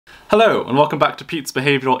Hello, and welcome back to Pete's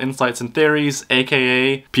Behavioural Insights and Theories,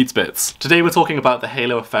 aka Pete's Bits. Today we're talking about the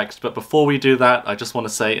halo effect, but before we do that, I just want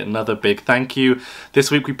to say another big thank you.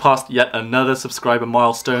 This week we passed yet another subscriber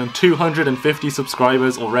milestone, 250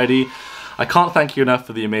 subscribers already. I can't thank you enough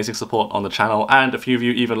for the amazing support on the channel, and a few of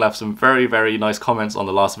you even left some very nice comments on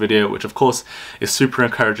the last video, which of course is super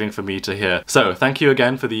encouraging for me to hear. So thank you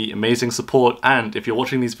again for the amazing support, and if you're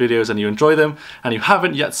watching these videos and you enjoy them and you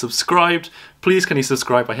haven't yet subscribed, please can you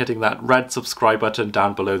subscribe by hitting that red subscribe button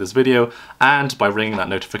down below this video and by ringing that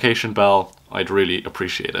notification bell. I'd really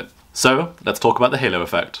appreciate it. So let's talk about the halo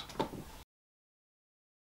effect.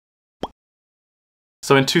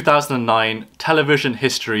 So in 2009, television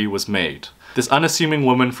history was made. This unassuming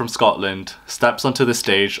woman from Scotland steps onto the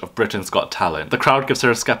stage of Britain's Got Talent. The crowd gives her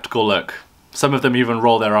a skeptical look. Some of them even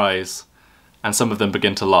roll their eyes, and some of them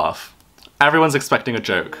begin to laugh. Everyone's expecting a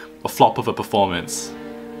joke, a flop of a performance.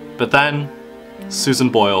 But then, Susan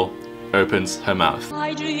Boyle opens her mouth.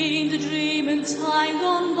 I dreamed a dream in time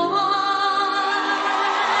gone by.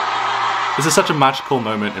 This is such a magical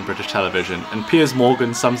moment in British television, and Piers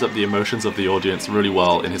Morgan sums up the emotions of the audience really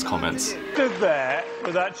well in his comments. Stood there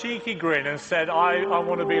with that cheeky grin and said, I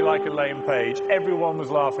want to be like Elaine Page. Everyone was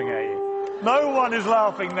laughing at you. No one is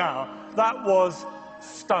laughing now. That was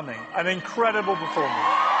stunning. An incredible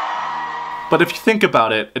performance. But if you think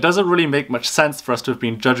about it, it doesn't really make much sense for us to have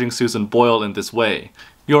been judging Susan Boyle in this way.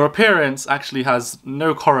 Your appearance actually has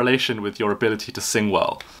no correlation with your ability to sing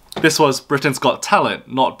well. This was Britain's Got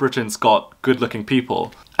Talent, not Britain's Got Good-Looking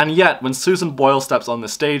People. And yet, when Susan Boyle steps on the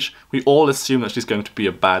stage, we all assume that she's going to be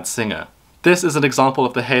a bad singer. This is an example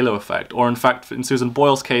of the halo effect, or in fact, in Susan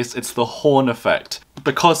Boyle's case, it's the horn effect.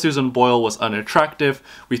 Because Susan Boyle was unattractive,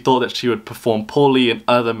 we thought that she would perform poorly in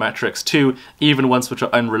other metrics too, even ones which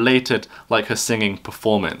are unrelated, like her singing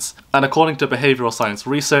performance. And according to behavioural science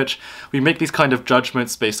research, we make these kind of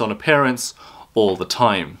judgments based on appearance all the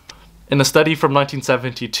time. In a study from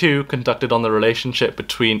 1972 conducted on the relationship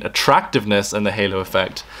between attractiveness and the halo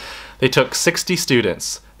effect, they took 60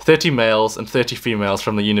 students, 30 males and 30 females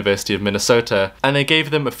from the University of Minnesota, and they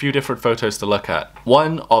gave them a few different photos to look at.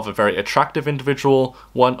 One of a very attractive individual,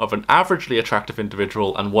 one of an averagely attractive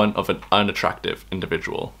individual, and one of an unattractive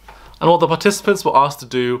individual. And what the participants were asked to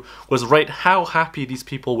do was rate how happy these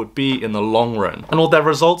people would be in the long run. And what their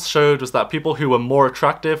results showed was that people who were more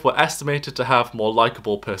attractive were estimated to have more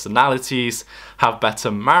likable personalities, have better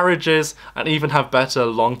marriages, and even have better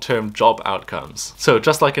long-term job outcomes. So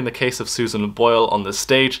just like in the case of Susan Boyle on the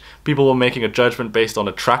stage, people were making a judgment based on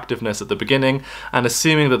attractiveness at the beginning and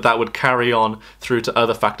assuming that that would carry on through to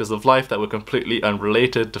other factors of life that were completely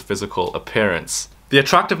unrelated to physical appearance. The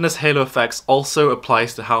attractiveness halo effects also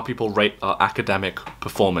applies to how people rate our academic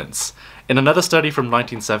performance. In another study from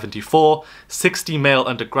 1974, 60 male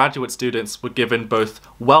undergraduate students were given both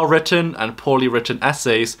well-written and poorly written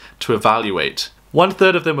essays to evaluate.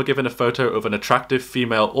 1/3 of them were given a photo of an attractive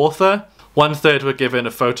female author, 1/3 were given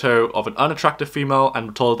a photo of an unattractive female and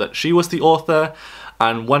were told that she was the author,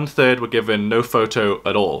 and 1/3 were given no photo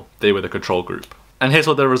at all. They were the control group. And here's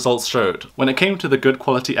what the results showed. When it came to the good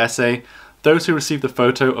quality essay, those who received the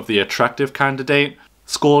photo of the attractive candidate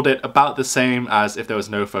scored it about the same as if there was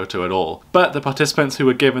no photo at all. But the participants who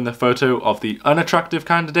were given the photo of the unattractive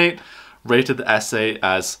candidate rated the essay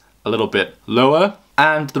as a little bit lower.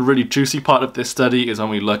 And the really juicy part of this study is when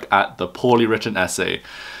we look at the poorly written essay.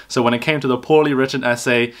 So when it came to the poorly written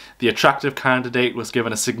essay, the attractive candidate was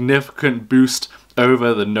given a significant boost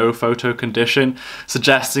over the no photo condition,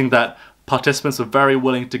 suggesting that participants were very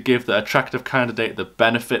willing to give the attractive candidate the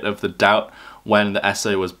benefit of the doubt when the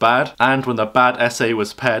essay was bad. And when the bad essay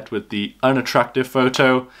was paired with the unattractive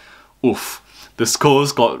photo, oof, the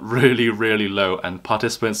scores got really low, and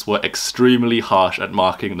participants were extremely harsh at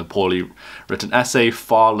marking the poorly written essay,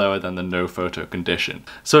 far lower than the no photo condition.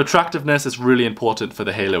 So attractiveness is really important for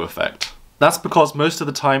the halo effect. That's because most of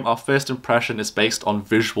the time our first impression is based on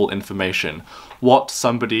visual information, what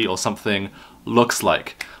somebody or something looks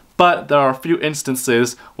like. But there are a few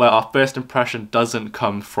instances where our first impression doesn't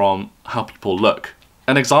come from how people look.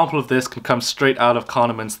 An example of this can come straight out of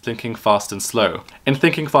Kahneman's Thinking Fast and Slow. In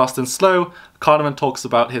Thinking Fast and Slow, Kahneman talks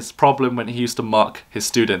about his problem when he used to mark his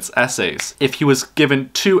students' essays. If he was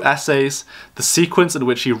given 2 essays, the sequence in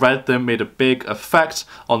which he read them made a big effect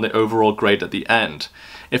on the overall grade at the end.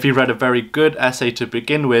 If he read a very good essay to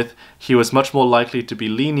begin with, he was much more likely to be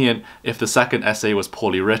lenient if the second essay was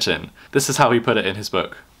poorly written. This is how he put it in his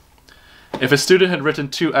book. If a student had written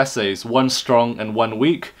 2 essays, one strong and one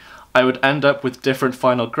weak, I would end up with different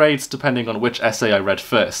final grades depending on which essay I read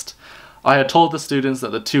first. I had told the students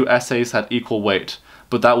that the 2 essays had equal weight,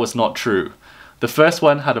 but that was not true. The first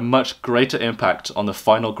one had a much greater impact on the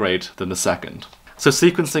final grade than the second. So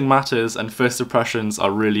sequencing matters and first impressions are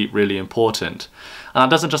really, really important. And that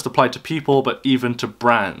doesn't just apply to people, but even to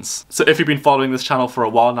brands. So if you've been following this channel for a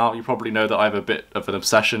while now, you probably know that I have a bit of an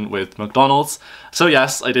obsession with McDonald's. So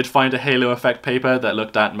yes, I did find a halo effect paper that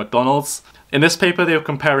looked at McDonald's. In this paper, they were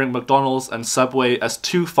comparing McDonald's and Subway as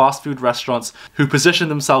two fast food restaurants who position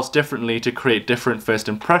themselves differently to create different first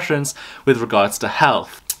impressions with regards to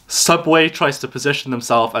health. Subway tries to position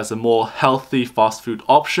themselves as a more healthy fast food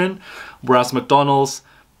option, whereas McDonald's,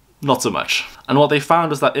 not so much. And what they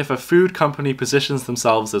found is that if a food company positions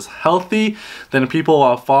themselves as healthy, then people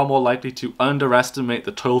are far more likely to underestimate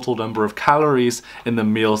the total number of calories in the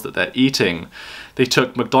meals that they're eating. They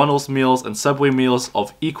took McDonald's meals and Subway meals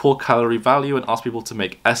of equal calorie value and asked people to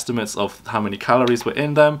make estimates of how many calories were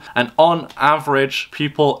in them. And on average,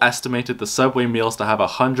 people estimated the Subway meals to have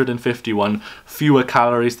 151 fewer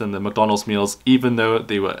calories than the McDonald's meals, even though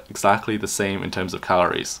they were exactly the same in terms of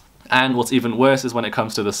calories. And what's even worse is when it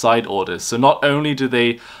comes to the side orders. So not only do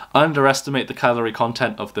they underestimate the calorie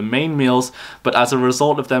content of the main meals, but as a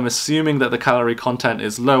result of them assuming that the calorie content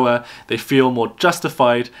is lower, they feel more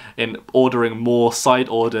justified in ordering more side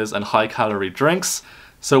orders and high calorie drinks.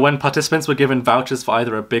 So when participants were given vouchers for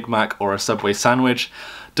either a Big Mac or a Subway sandwich,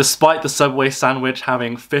 despite the Subway sandwich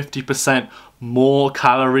having 50% more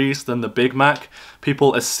calories than the Big Mac,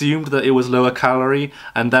 people assumed that it was lower calorie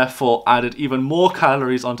and therefore added even more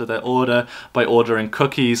calories onto their order by ordering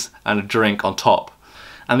cookies and a drink on top.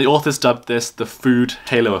 And the authors dubbed this the food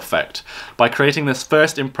halo effect. By creating this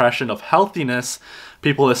first impression of healthiness,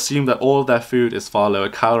 people assume that all of their food is far lower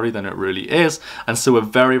calorie than it really is, and so were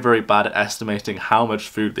very, very bad at estimating how much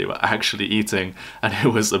food they were actually eating, and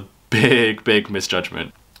it was a big, big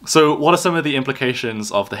misjudgment. So what are some of the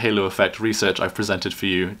implications of the halo effect research I've presented for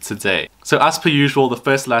you today? So as per usual, the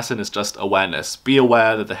first lesson is just awareness. Be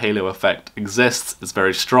aware that the halo effect exists, it's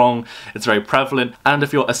very strong, it's very prevalent, and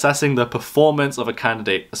if you're assessing the performance of a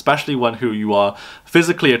candidate, especially one who you are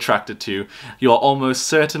physically attracted to, you're almost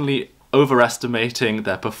certainly overestimating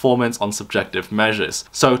their performance on subjective measures.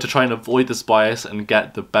 So to try and avoid this bias and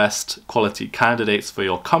get the best quality candidates for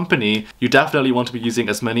your company, you definitely want to be using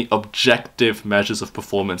as many objective measures of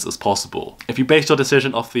performance as possible. If you base your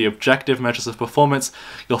decision off the objective measures of performance,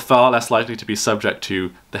 you're far less likely to be subject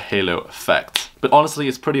to the halo effect. But honestly,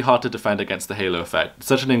 it's pretty hard to defend against the halo effect. It's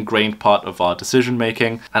such an ingrained part of our decision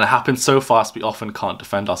making, and it happens so fast we often can't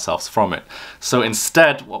defend ourselves from it. So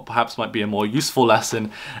instead, what perhaps might be a more useful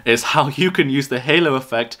lesson is how you can use the halo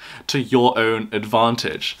effect to your own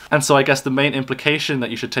advantage. And so I guess the main implication that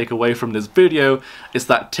you should take away from this video is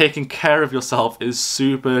that taking care of yourself is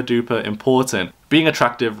super duper important. Being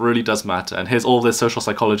attractive really does matter, and here's all this social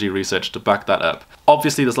psychology research to back that up.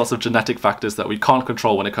 Obviously, there's lots of genetic factors that we can't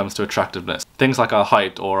control when it comes to attractiveness. Things like our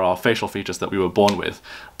height or our facial features that we were born with.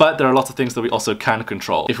 But there are lots of things that we also can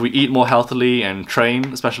control. If we eat more healthily and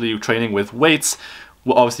train, especially training with weights,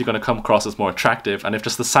 we're obviously going to come across as more attractive. And if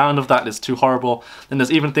just the sound of that is too horrible, then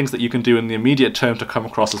there's even things that you can do in the immediate term to come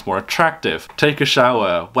across as more attractive. Take a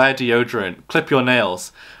shower, wear deodorant, clip your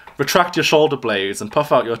nails. Retract your shoulder blades and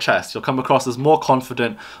puff out your chest. You'll come across as more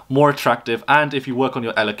confident, more attractive, and if you work on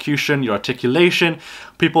your elocution, your articulation,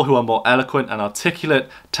 people who are more eloquent and articulate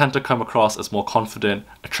tend to come across as more confident,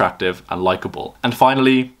 attractive, and likable. And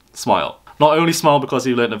finally, smile. Not only smile because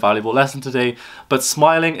you learned a valuable lesson today, but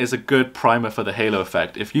smiling is a good primer for the halo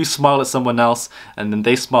effect. If you smile at someone else and then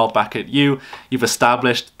they smile back at you, you've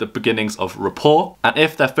established the beginnings of rapport. And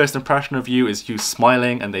if their first impression of you is you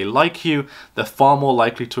smiling and they like you, they're far more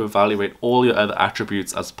likely to evaluate all your other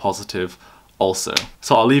attributes as positive also.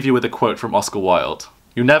 So I'll leave you with a quote from Oscar Wilde.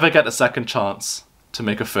 You never get a second chance to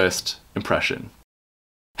make a first impression.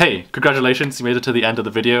 Hey, congratulations, you made it to the end of the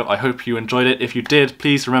video. I hope you enjoyed it. If you did,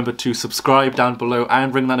 please remember to subscribe down below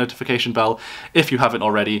and ring that notification bell if you haven't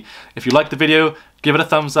already. If you liked the video, give it a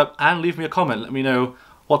thumbs up and leave me a comment. Let me know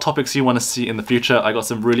what topics you want to see in the future. I got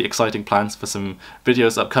some really exciting plans for some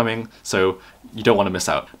videos upcoming, so you don't want to miss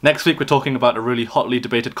out. Next week, we're talking about a really hotly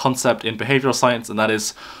debated concept in behavioral science, and that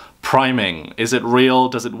is priming. Is it real?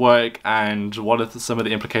 Does it work? And what are some of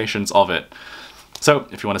the implications of it? So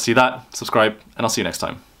if you want to see that, subscribe, and I'll see you next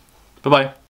time. Bye-bye.